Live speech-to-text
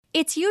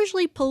It's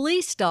usually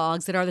police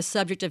dogs that are the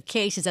subject of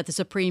cases at the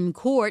Supreme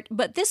Court,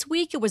 but this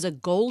week it was a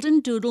golden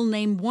doodle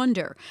named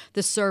Wonder,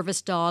 the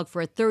service dog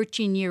for a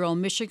 13-year-old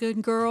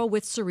Michigan girl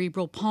with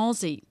cerebral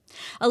palsy.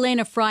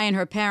 Elena Fry and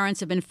her parents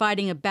have been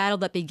fighting a battle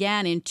that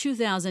began in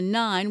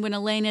 2009 when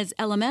Elena's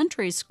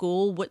elementary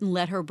school wouldn't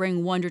let her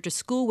bring Wonder to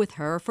school with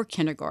her for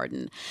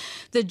kindergarten.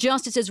 The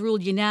justices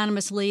ruled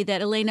unanimously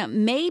that Elena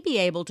may be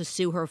able to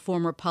sue her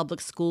former public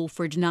school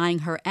for denying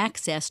her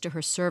access to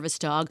her service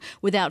dog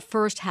without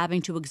first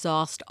having to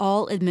exhaust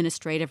all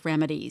administrative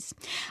remedies.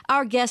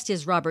 Our guest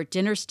is Robert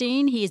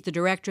Dinerstein. He is the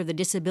director of the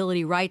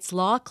Disability Rights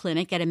Law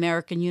Clinic at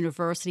American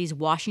University's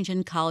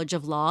Washington College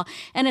of Law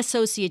and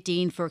associate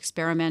dean for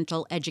experimental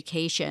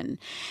education.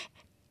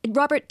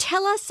 Robert,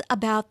 tell us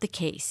about the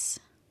case.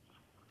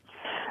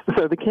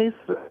 So the case,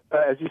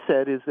 as you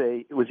said,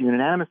 it was a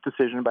unanimous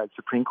decision by the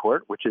Supreme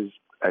Court, which is,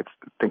 I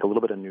think, a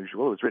little bit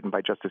unusual. It was written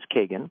by Justice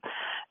Kagan.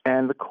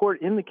 And the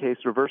court in the case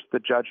reversed the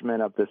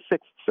judgment of the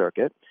Sixth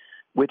Circuit,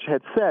 which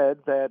had said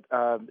that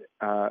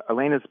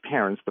Elena's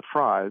parents, the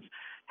Frys,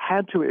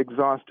 had to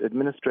exhaust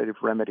administrative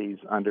remedies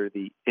under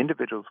the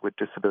Individuals with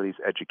Disabilities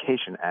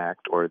Education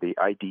Act, or the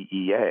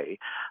IDEA,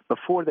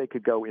 before they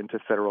could go into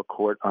federal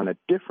court on a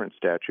different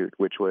statute,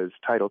 which was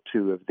Title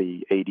II of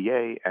the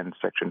ADA and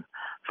Section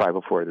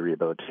 504 of the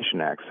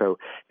Rehabilitation Act. So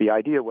the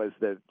idea was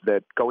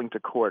that going to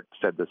court,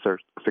 said the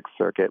Sixth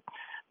Circuit,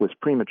 was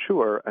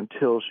premature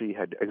until she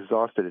had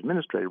exhausted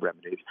administrative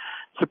remedies.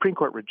 Supreme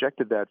Court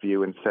rejected that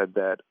view and said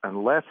that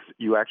unless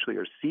you actually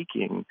are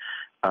seeking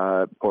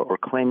or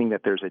claiming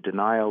that there's a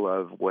denial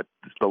of what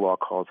the law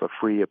calls a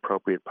free,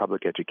 appropriate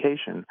public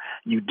education,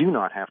 you do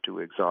not have to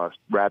exhaust.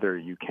 Rather,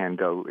 you can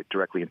go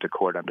directly into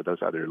court under those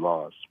other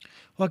laws.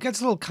 Well, it gets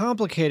a little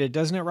complicated,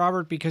 doesn't it,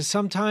 Robert? Because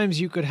sometimes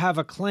you could have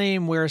a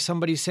claim where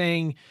somebody's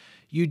saying,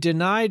 you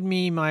denied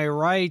me my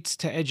rights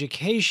to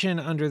education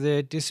under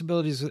the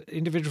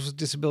Individuals with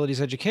Disabilities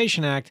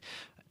Education Act,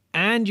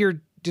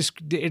 and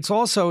it's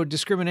also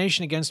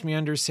discrimination against me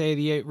under, say,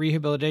 the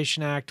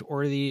Rehabilitation Act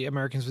or the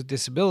Americans with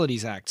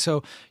Disabilities Act.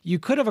 So you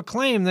could have a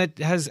claim that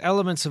has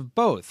elements of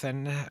both,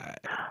 and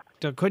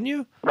couldn't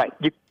you? Right.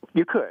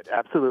 You could,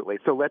 absolutely.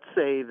 So let's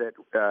say that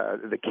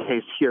the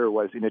case here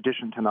was, in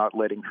addition to not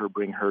letting her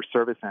bring her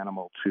service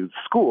animal to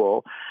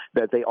school,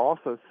 that they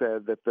also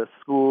said that the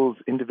school's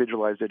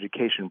individualized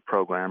education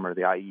program, or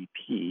the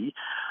IEP,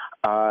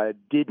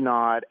 did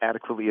not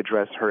adequately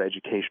address her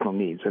educational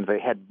needs. And they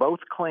had both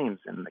claims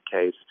in the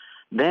case.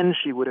 Then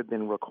she would have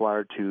been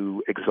required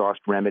to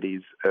exhaust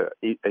remedies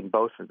in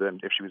both of them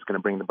if she was going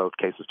to bring the both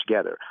cases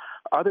together.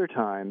 Other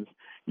times,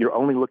 you're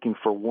only looking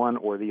for one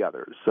or the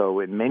other.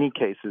 So in many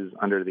cases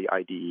under the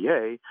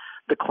IDEA,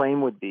 the claim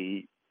would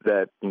be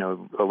that,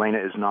 Elena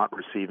is not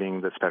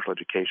receiving the special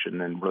education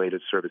and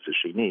related services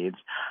she needs,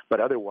 but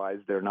otherwise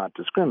they're not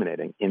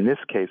discriminating. In this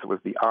case, it was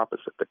the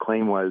opposite. The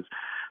claim was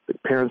the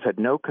parents had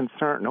no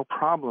concern, no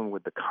problem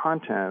with the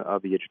content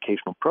of the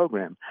educational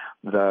program.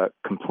 The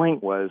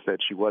complaint was that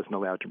she wasn't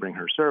allowed to bring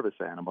her service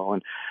animal.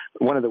 And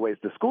one of the ways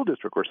the school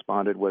district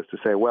responded was to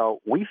say,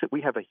 well, we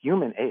have a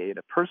human aide,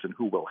 a person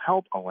who will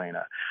help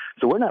Elena.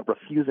 So we're not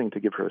refusing to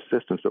give her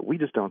assistance, but we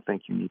just don't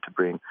think you need to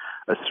bring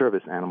a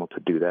service animal to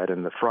do that.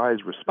 And the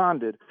Frys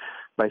responded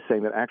by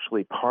saying that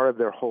actually part of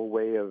their whole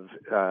way of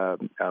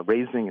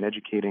raising and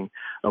educating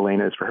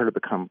Elena is for her to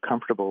become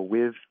comfortable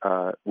with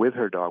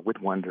her dog, with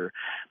Wonder,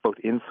 both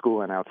in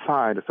school and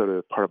outside, as sort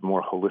of part of a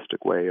more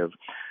holistic way of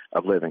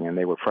living. And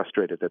they were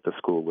frustrated that the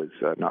school was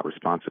not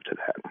responsive to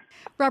that.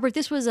 Robert,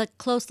 this was a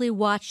closely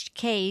watched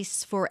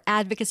case for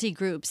advocacy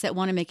groups that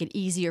want to make it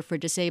easier for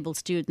disabled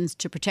students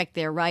to protect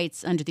their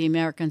rights under the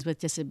Americans with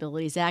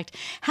Disabilities Act.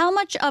 How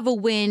much of a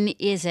win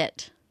is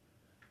it?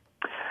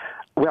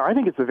 Well, I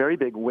think it's a very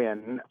big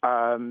win.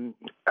 When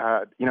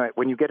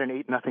you get an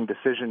 8-0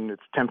 decision,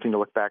 it's tempting to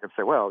look back and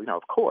say, well,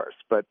 of course.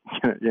 But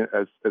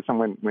as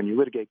someone, when you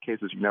litigate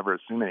cases, you never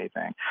assume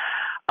anything.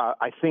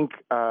 I think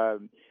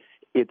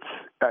it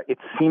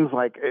seems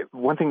like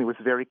one thing that was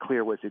very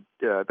clear was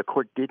the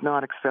court did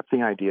not accept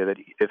the idea that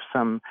if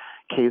some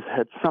case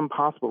had some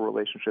possible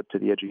relationship to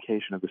the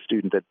education of the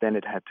student, that then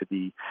it had to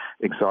be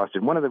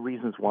exhausted. One of the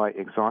reasons why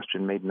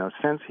exhaustion made no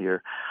sense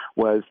here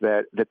was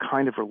that the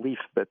kind of relief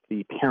that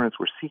the parents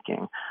were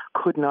seeking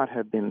could not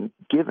have been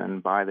given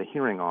by the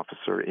hearing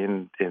officer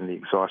in the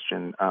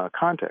exhaustion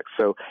context.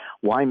 So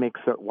why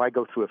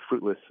go through a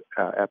fruitless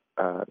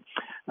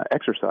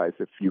exercise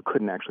if you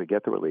couldn't actually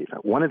get the relief?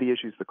 One of the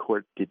issues the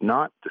court did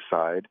not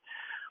decide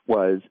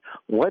was,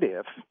 what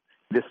if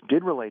this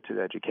did relate to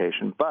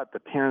education, but the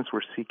parents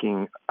were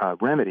seeking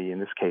remedy, in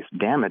this case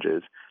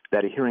damages,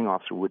 that a hearing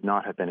officer would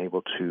not have been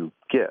able to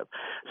give.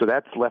 So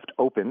that's left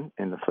open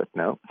in the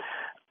footnote.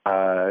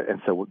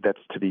 And so that's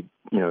to be,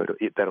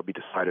 that'll be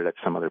decided at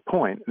some other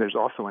point. There's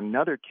also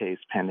another case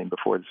pending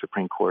before the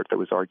Supreme Court that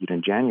was argued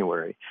in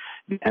January,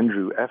 the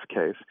Andrew F.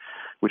 case,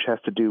 which has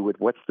to do with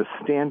what's the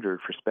standard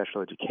for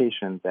special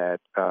education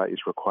that is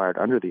required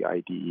under the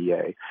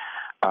IDEA.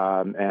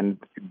 And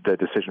the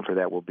decision for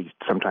that will be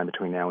sometime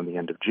between now and the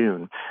end of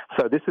June.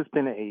 So this has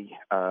been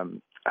a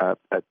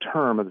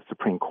term of the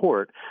Supreme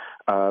Court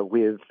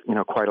with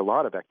quite a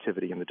lot of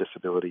activity in the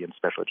disability and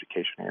special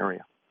education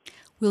area.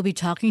 We'll be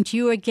talking to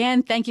you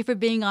again. Thank you for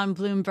being on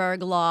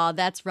Bloomberg Law.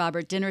 That's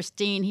Robert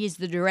Dinnerstein. He's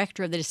the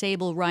director of the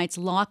Disabled Rights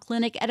Law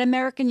Clinic at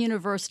American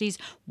University's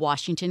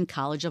Washington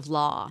College of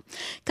Law.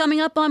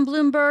 Coming up on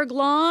Bloomberg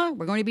Law,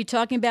 we're going to be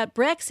talking about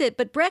Brexit,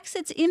 but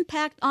Brexit's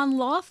impact on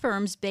law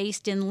firms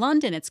based in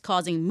London. It's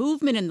causing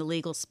movement in the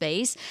legal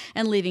space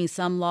and leaving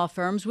some law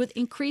firms with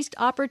increased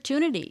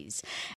opportunities.